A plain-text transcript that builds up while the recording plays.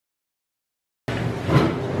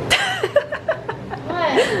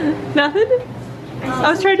Nothing? I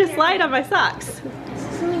was trying to slide on my socks.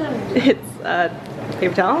 It's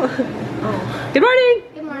paper towel. Oh. Good morning.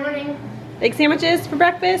 Good morning. Egg sandwiches for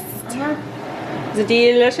breakfast. Is it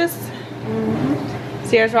delicious?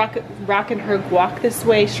 Sierra's rocking her walk this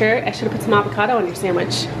way shirt. I should have put some avocado on your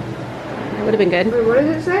sandwich. That would have been good. Wait, what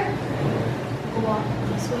does it say? Walk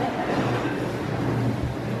this way.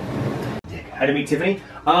 How to meet Tiffany?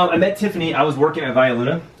 I met Tiffany. I was working at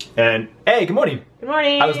Violuna, and hey, good morning. Good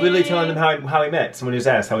morning. I was literally telling them how we met. Someone just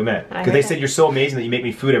asked how we met because they said you're so amazing that you make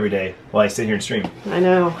me food every day while I sit here and stream. I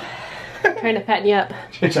know. Trying to fatten you up.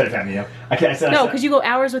 You're trying to fatten me up. No, because you go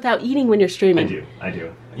hours without eating when you're streaming. I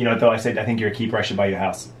do. You know, though, I said I think you're a keeper. I should buy you a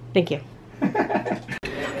house. Thank you.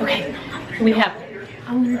 Okay, we have.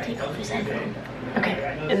 I'm gonna take off his headphone.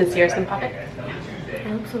 Okay, and then Sierra's gonna pop it.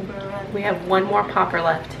 We have one more popper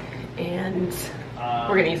left, and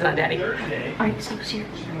we're gonna use it on Daddy. Alright, so Sierra.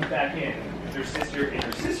 She moved back in with her sister and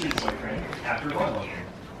her sister's boyfriend after a while.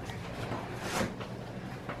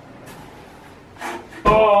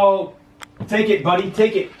 Oh, take it, buddy.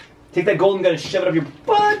 Take it. Take that golden gun and shove it up your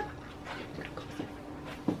butt.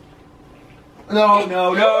 No,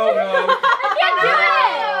 no, no, no. I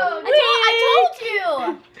can't do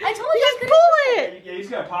it! I told you! Just pull it! Yeah, you just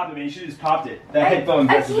gotta pop it, man. You should have just popped it. That headphone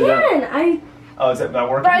messes it up. Oh, is that not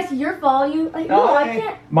working? Bryce, your fault. No, I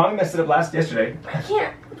can't. Mommy messed it up yesterday. I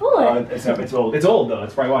can't pull it. It's old. It's old though.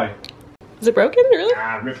 That's probably why. Is it broken? Really?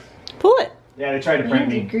 Rip. Pull it. Yeah, they tried to prank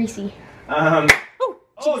me. Greasy. Oh,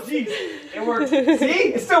 jeez. It worked.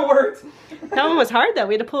 See? It still worked. That one was hard though.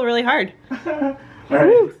 We had to pull really hard.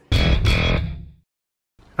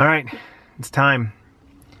 All right, it's time.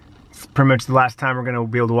 It's pretty much the last time we're gonna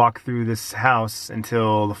be able to walk through this house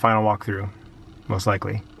until the final walkthrough, most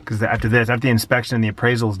likely. Because after the inspection and the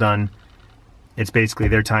appraisal's done, it's basically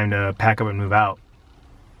their time to pack up and move out.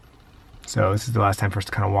 So this is the last time for us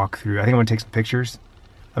to kind of walk through. I think I'm gonna take some pictures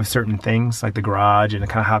of certain things, like the garage and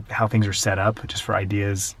kind of how things are set up, just for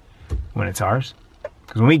ideas when it's ours.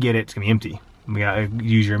 Because when we get it, it's gonna be empty. We gotta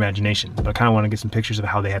use your imagination. But I kind of want to get some pictures of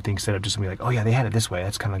how they have things set up, just to be like, oh yeah, they had it this way.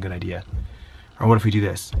 That's kind of a good idea. Or what if we do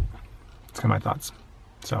this? That's kind of my thoughts.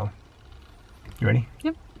 So, you ready?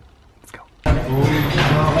 Yep. Let's go.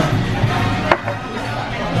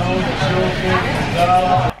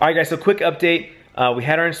 All right, guys. So quick update. We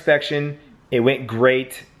had our inspection. It went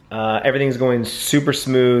great. Everything's going super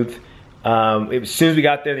smooth. As soon as we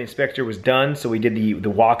got there, the inspector was done. So we did the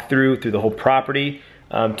walkthrough through the whole property.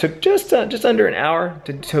 Took just under an hour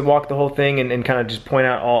to walk the whole thing and kind of just point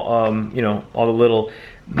out all you know, all the little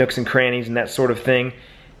nooks and crannies and that sort of thing.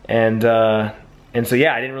 And so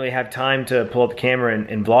yeah, I didn't really have time to pull up the camera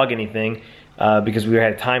and vlog anything because we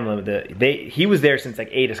had a time limit. He was there since like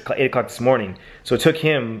 8 o'clock this morning. So it took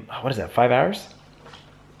him, what is that, 5 hours?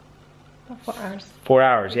 4 hours. 4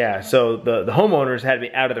 hours, yeah. So the homeowners had to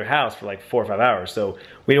be out of their house for like 4 or 5 hours. So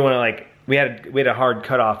we didn't want to like, we had a hard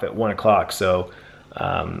cutoff at 1 o'clock. So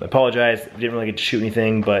apologize, didn't really get to shoot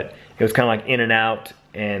anything, but it was kind of like in and out,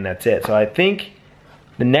 and that's it. So I think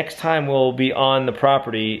the next time we'll be on the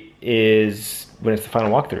property is when it's the final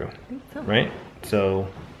walkthrough, right? So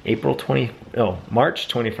March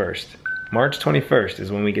 21st. March 21st is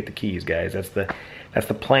when we get the keys, guys. That's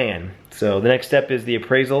the plan. So the next step is the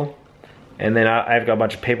appraisal, and then I've got a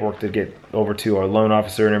bunch of paperwork to get over to our loan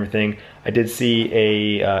officer and everything. I did see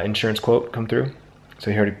a insurance quote come through. So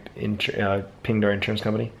he already pinged our insurance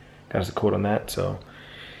company, got us a quote on that. So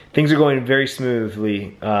things are going very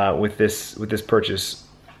smoothly with this purchase,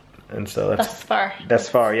 and so that's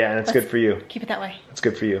far, yeah, and it's good for you. Keep it that way. It's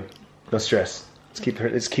good for you. No stress.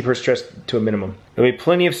 Let's keep her stress to a minimum. There'll be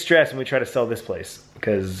plenty of stress when we try to sell this place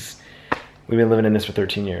because we've been living in this for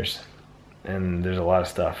 13 years, and there's a lot of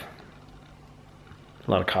stuff, a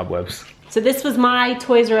lot of cobwebs. So this was my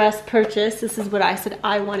Toys R Us purchase. This is what I said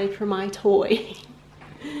I wanted for my toy.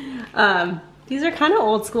 These are kind of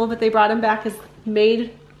old school, but they brought them back as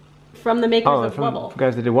made from the makers of Wubble.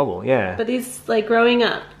 Guys that did Wubble, yeah. But these, like growing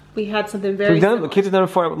up, we had something very similar. The kids have done it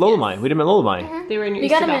for Lola Mine. We did them at Lola Mine. They were in your We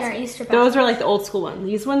Easter got them in basket. our Easter basket. Those were like the old school ones.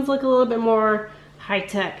 These ones look a little bit more high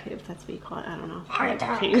tech, if that's what you call it. I don't know. High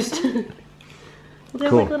tech. Changed. Well, they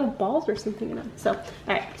have like little balls or something in them. So,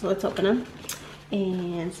 alright, so let's open them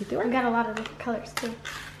and see if they work. We got a lot of colors too.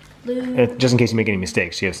 Blue. Just in case you make any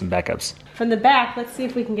mistakes, you have some backups. From the back, let's see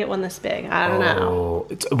if we can get one this big. I don't know.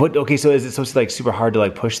 Okay, so is it supposed to like super hard to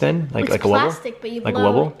like push then? Like it's like a Wubble? plastic, but you like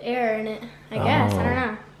blow air in it, I guess. I don't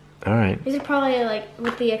know. All right. These are probably like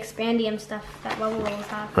with the expandium stuff that Wubble rolls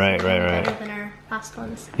have. Right. Better than our last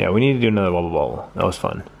ones. Yeah, we need to do another Wubble Bobble. That was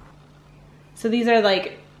fun. So these are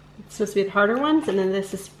like supposed to be the harder ones, and then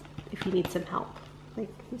this is if you need some help. Like,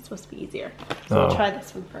 it's supposed to be easier. So we'll try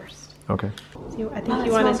this one first. Okay. So I think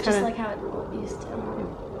you want to just kind like how it used to.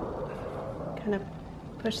 of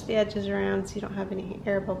push the edges around so you don't have any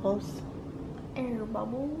air bubbles. Air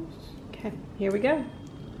bubbles. Okay, here we go.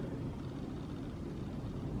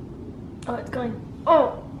 Oh, it's going.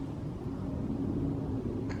 Oh!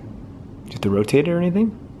 Did you have to rotate it or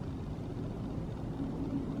anything?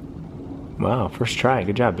 Wow, first try.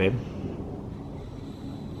 Good job, babe.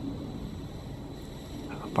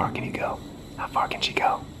 How far can you go? How far can she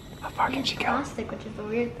go? How far can she go? Plastic, which is the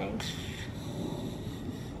weird thing.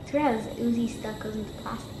 It's weird how this oozy stuff goes into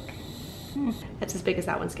plastic. That's as big as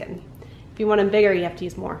that one's getting. If you want them bigger, you have to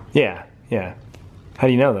use more. Yeah, yeah. How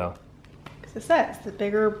do you know though? Because it says the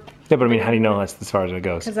bigger. Yeah, but I mean, how do you know that's as far as it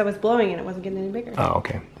goes? Because I was blowing and it wasn't getting any bigger. Oh,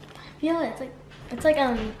 okay. Feel it. It's like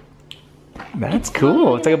That's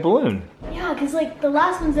cool. It's like a balloon. Yeah, because like the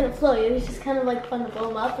last ones didn't float. It was just kind of like fun to blow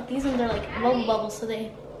them up, but these ones are like bubble bubbles, so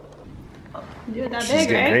they. Do it that She's big,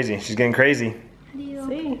 getting right? crazy. She's getting crazy. How do you?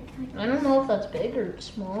 See? I don't know if that's big or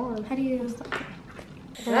small. How do you?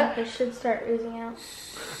 That it should start oozing out.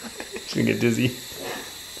 She's gonna get dizzy.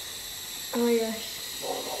 Oh my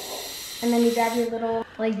gosh. And then you grab your little.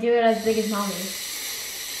 Like, do it as big as mommy.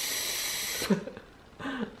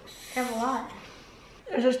 Grab a lot.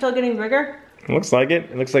 Is it still getting bigger? Looks like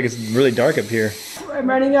it. It looks like it's really dark up here. I'm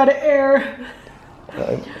running out of air.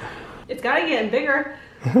 It's gotta get bigger.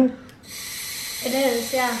 It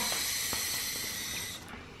is, yeah.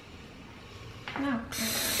 No.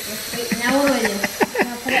 Wait, now what do I do?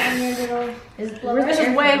 Now put it on your little. Is it This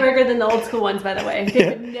is way bigger than the old school ones, by the way. They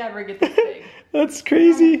would never get this big. That's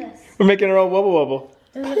crazy. How about this? We're making our own wubble wubble.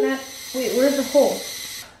 Does it not? Wait, where's the hole?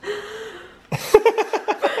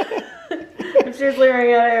 I'm seriously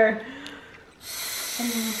running out of air. And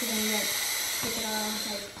then you can like take it all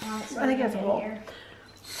like out. So I think it's a hole. here.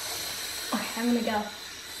 Okay, I'm gonna go.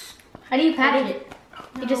 How do you patch it?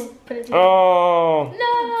 You just put it together. Oh.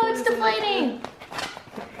 No, it's deflating.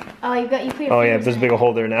 Oh, you put your. Oh yeah, fingers there's a in big it.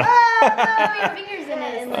 hole there now. Oh, your fingers in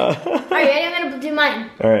it. And like, all right, ready? I'm gonna do mine.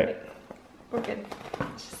 All right. We're good.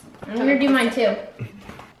 I'm gonna do mine too.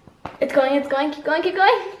 It's going. It's going. Keep going. Keep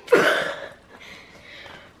going.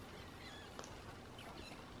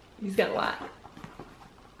 He's got a lot.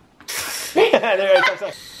 There it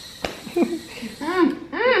is.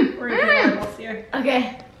 We're gonna do animals here.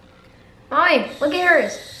 Okay. Mommy, look at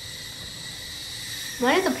hers.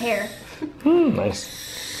 Mine is a pear.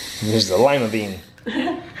 Nice. There's the lima bean.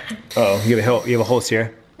 Oh, you have a hole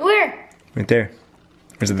here. Where? Right there.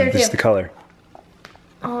 There's There this is too. the color.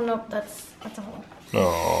 Oh no, that's a hole.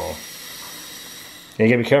 Oh. Yeah,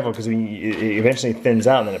 you gotta be careful because it eventually thins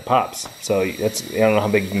out and then it pops. So that's I don't know how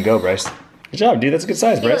big you can go, Bryce. Good job, dude. That's a good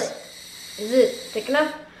size, Feel Bryce. it. Is it thick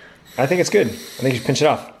enough? I think it's good. I think you should pinch it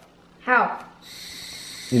off. How?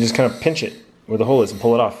 You just kind of pinch it where the hole is and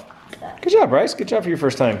pull it off. Good job, Bryce. Good job for your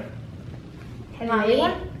first time. Have you made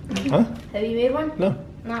one? Huh? Have you made one? No.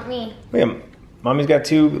 Not me. Wait, Mommy's got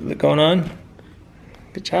two going on.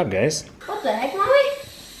 Good job, guys. What the heck, Mommy?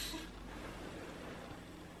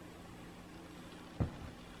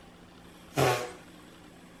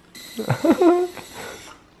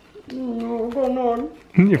 What's going on?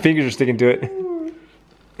 Your fingers are sticking to it.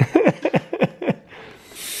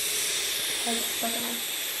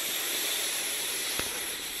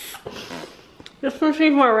 This one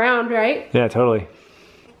seems more round, right? Yeah, totally.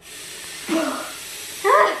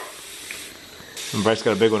 And Bryce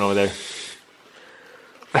got a big one over there.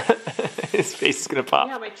 His face is gonna pop.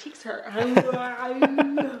 Yeah, my cheeks hurt.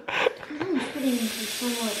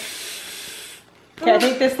 Okay, I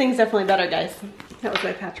think this thing's definitely better, guys. That was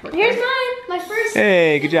my patchwork. Here's there. mine. My first.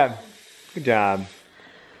 Hey, good job. Good job.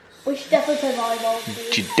 We should definitely play volleyball.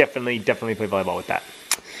 Please. You definitely play volleyball with that.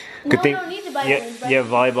 No, we don't need to buy balloons, right? You have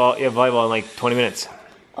volleyball in like 20 minutes.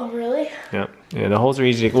 Oh, really? Yeah. Yeah, the holes are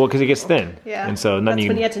easy. Well, because it gets thin. Yeah. And so that's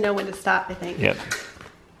when you have to know when to stop, I think. Yep.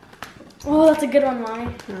 Oh, that's a good one,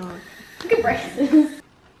 Mommy. Oh. Look at Bryce.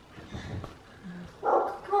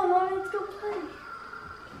 Oh, come on, Mommy, let's go play.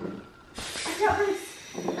 I got Bryce.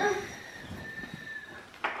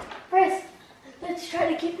 Bryce, let's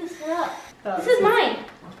try to keep this one up. Oh, This is mine.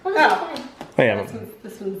 Oh, this Oh. is mine. Oh, yeah.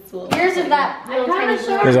 This one's a little. Yours is that little tiny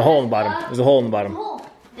one. There's a hole in the bottom. There's a hole in the bottom. Hole.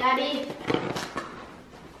 Daddy.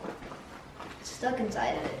 It's stuck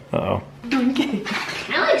inside of it. Uh-oh. Okay.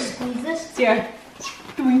 Can I like squeeze this? Here.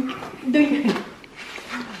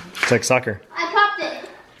 It's like soccer. I popped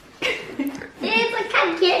it. It's like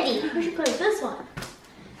cotton candy. We should play this one.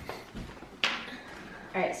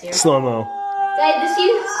 Alright, Sierra. Slow-mo. Daddy,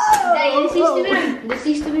 this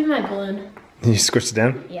used to be my balloon. You squished it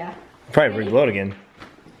down? Yeah. Probably re-blow it again.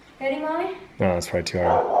 Ready, Mommy? No, that's probably too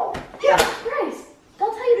hard. Bryce,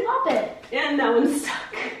 that's how you pop it. And that one's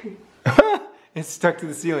stuck. It's stuck to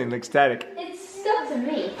the ceiling like static. It's stuck to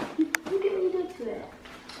me. Look at what you did to it.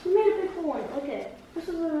 You made a big one. Look at it. This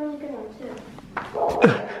was a really good one too.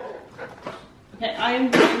 Okay, I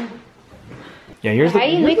am done. Yeah, yours Why are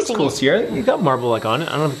you looks mixing cool, it? Sierra. You got marble like on it.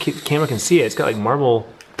 I don't know if the camera can see it. It's got like marble.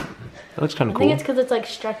 That looks kind of I cool. think it's because it's like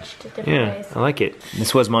stretched different Yeah, ways. I like it.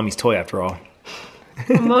 This was Mommy's toy after all.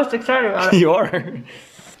 I'm most excited about it. You are.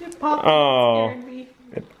 It popped. Oh. It scared me.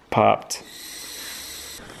 It popped.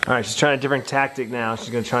 All right, she's trying a different tactic now. She's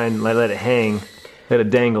gonna try and let it hang, let it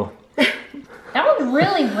dangle. That one's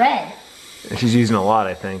really red. And she's using a lot,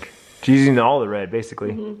 I think. She's using all the red,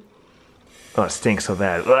 basically. Oh, it stinks so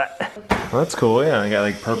bad. Well, that's cool. Yeah, I got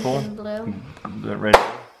like purple, Blue. red.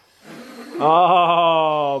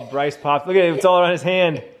 Oh, Bryce popped. Look at it. It's all around his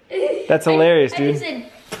hand. That's hilarious, I dude. just said,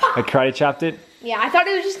 I karate chopped it. yeah, I thought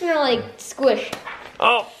it was just gonna like squish.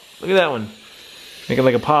 Oh, look at that one. Make it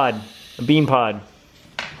like a pod, a bean pod.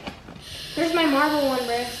 Here's my marble one,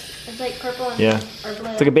 Bryce. It's like purple and Yeah. or blue.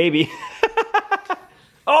 It's like a baby.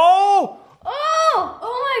 Oh! Oh!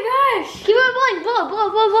 Oh my gosh! Keep on blowing. Blow, blow,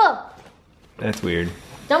 blow, blow. That's weird.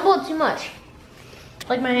 Don't blow too much.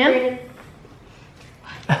 Like my hand?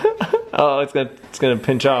 Oh, it's gonna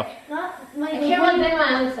pinch off. Not my I can't really bend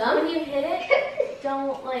my own thumb. When you hit it,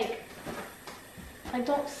 don't like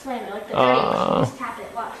don't slam it like this. Just tap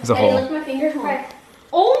it. Watch. There's a Ready, hole. lift my fingers. Right.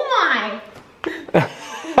 Oh my!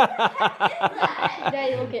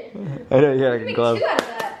 Daddy, look at. I know, yeah, like a Make glove. two out of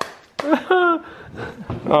that.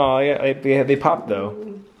 Oh, yeah, they popped though.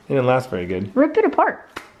 They didn't last very good. Rip it apart.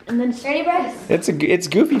 And then Ready, Bryce? It's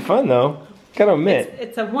goofy fun though. Gotta admit.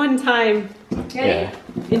 It's a one-time Yeah.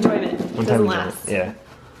 enjoyment. One Doesn't time last. Yeah.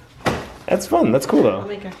 That's fun. That's cool I'll though.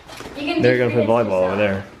 make a. You can They're do gonna play three volleyball over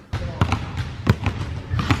yourself. there.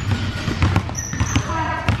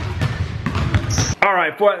 All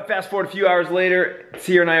right, fast forward a few hours later,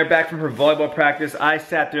 Sierra and I are back from her volleyball practice. I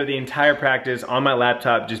sat there the entire practice on my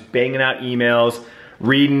laptop, just banging out emails,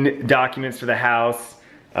 reading documents for the house,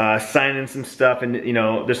 signing some stuff, and you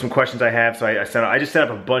know, there's some questions I have, so I just set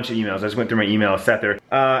up a bunch of emails. I just went through my emails, sat there.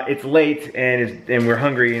 It's late, and we're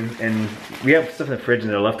hungry, and we have stuff in the fridge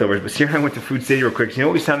and they're leftovers, but Sierra and I went to Food City real quick. You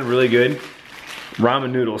know what sounded really good?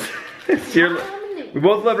 Ramen noodles. Sierra, we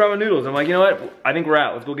both love ramen noodles. I'm like, you know what? I think we're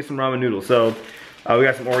out. Let's go get some ramen noodles. So we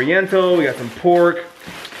got some Oriental, we got some pork,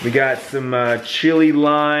 we got some chili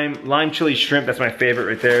lime chili shrimp. That's my favorite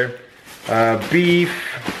right there. Beef,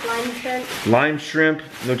 lime shrimp,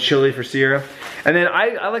 no chili for Sierra. And then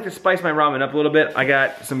I like to spice my ramen up a little bit. I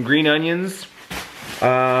got some green onions.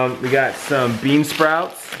 We got some bean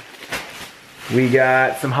sprouts. We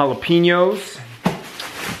got some jalapenos.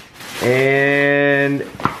 And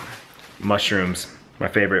mushrooms, my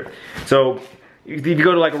favorite. So if you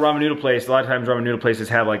go to like a ramen noodle place, a lot of times ramen noodle places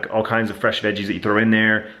have like all kinds of fresh veggies that you throw in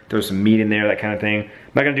there, throw some meat in there, that kind of thing. I'm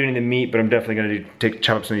not gonna do any of the meat, but I'm definitely gonna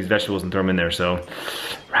chop up some of these vegetables and throw them in there, so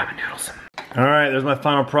ramen noodles. All right, there's my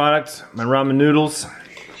final product, my ramen noodles,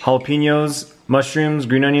 jalapenos, mushrooms,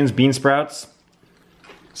 green onions, bean sprouts.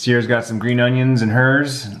 Sierra's got some green onions in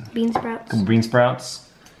hers. bean sprouts. Couple bean sprouts.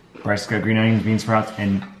 Bryce got green onions, bean sprouts,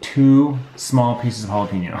 and 2 small pieces of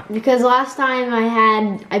jalapeno. Because last time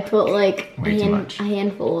I put like Way too much. a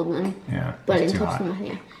handful of them, Yeah, but I that's didn't too touch hot. them with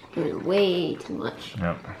hand. It was way too much.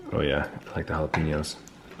 Yep. Oh yeah, I like the jalapenos.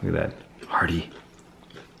 Look at that. Hardy.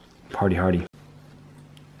 Party.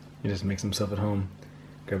 He just makes himself at home.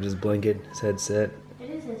 Grabs his blanket, his headset.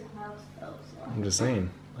 It is his house though, so. I'm just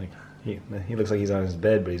saying, like, he looks like he's on his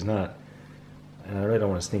bed, but he's not. And I really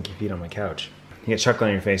don't want stinky feet on my couch. You get chocolate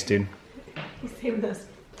on your face, dude. He's saving this.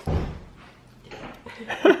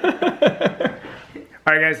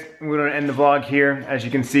 Alright guys, we're gonna end the vlog here. As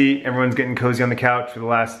you can see, everyone's getting cozy on the couch for the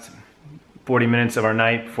last 40 minutes of our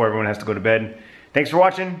night before everyone has to go to bed. Thanks for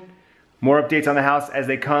watching. More updates on the house as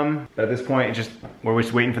they come. But at this point, we're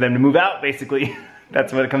just waiting for them to move out, basically.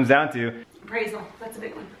 That's what it comes down to. Appraisal, that's a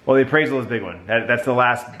big one. Well, the appraisal is a big one. That's the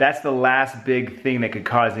last big thing that could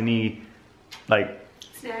cause any, like,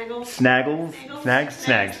 snags.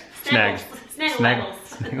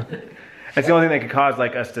 That's the only thing that could cause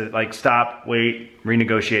like us to like stop, wait,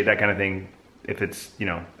 renegotiate, that kind of thing, if it's, you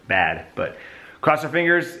know, bad. But cross our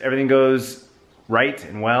fingers, everything goes right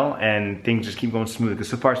and well, and things just keep going smooth. Because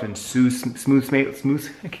so far it's been smooth.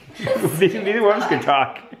 Neither one of us can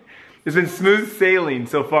talk. It's been smooth sailing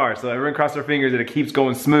so far. So everyone cross our fingers that it keeps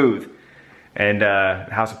going smooth. And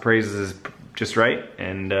House of Praises is just right,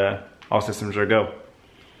 and all systems are go.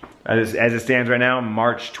 As it stands right now,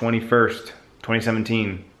 March 21st,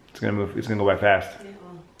 2017. It's gonna move. It's gonna go by fast. Yeah,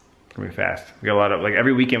 well, It's gonna be fast. We got a lot of, like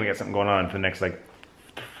every weekend we got something going on for the next like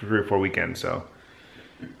 3 or 4 weekends, so.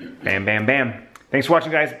 Bam, bam, bam. Thanks for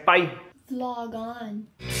watching, guys. Bye. Vlog on.